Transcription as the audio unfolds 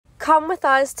Come with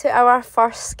us to our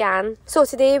first scan. So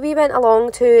today we went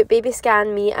along to baby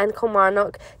scan me and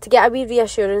Kilmarnock to get a wee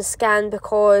reassurance scan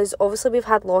because obviously we've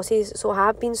had losses, so I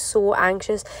have been so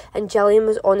anxious, and Gillian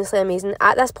was honestly amazing.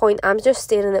 At this point I'm just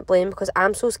staring at Blaine because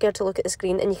I'm so scared to look at the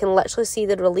screen, and you can literally see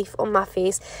the relief on my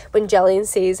face when Gillian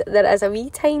says there is a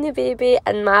wee tiny baby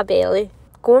in my belly.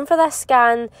 Going for this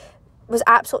scan was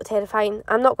absolutely terrifying.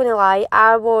 I'm not going to lie,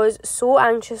 I was so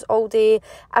anxious all day.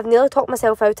 I've nearly talked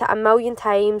myself out it a million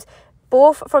times.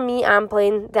 Both for me and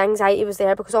Blaine, the anxiety was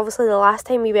there because obviously the last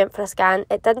time we went for a scan,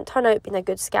 it didn't turn out being a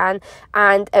good scan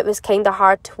and it was kind of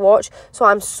hard to watch. So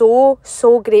I'm so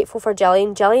grateful for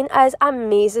Gillian. Gillian is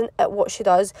amazing at what she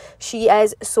does. She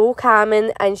is so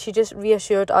calming and she just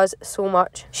reassured us so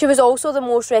much. She was also the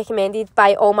most recommended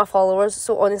by all my followers,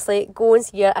 so honestly, go and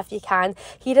see her if you can.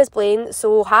 Here is Blaine,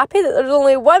 so happy that there's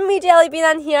only one wee jelly bean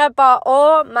in here, but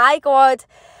oh my god,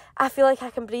 I feel like I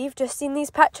can breathe just seeing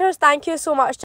these pictures. Thank you so much.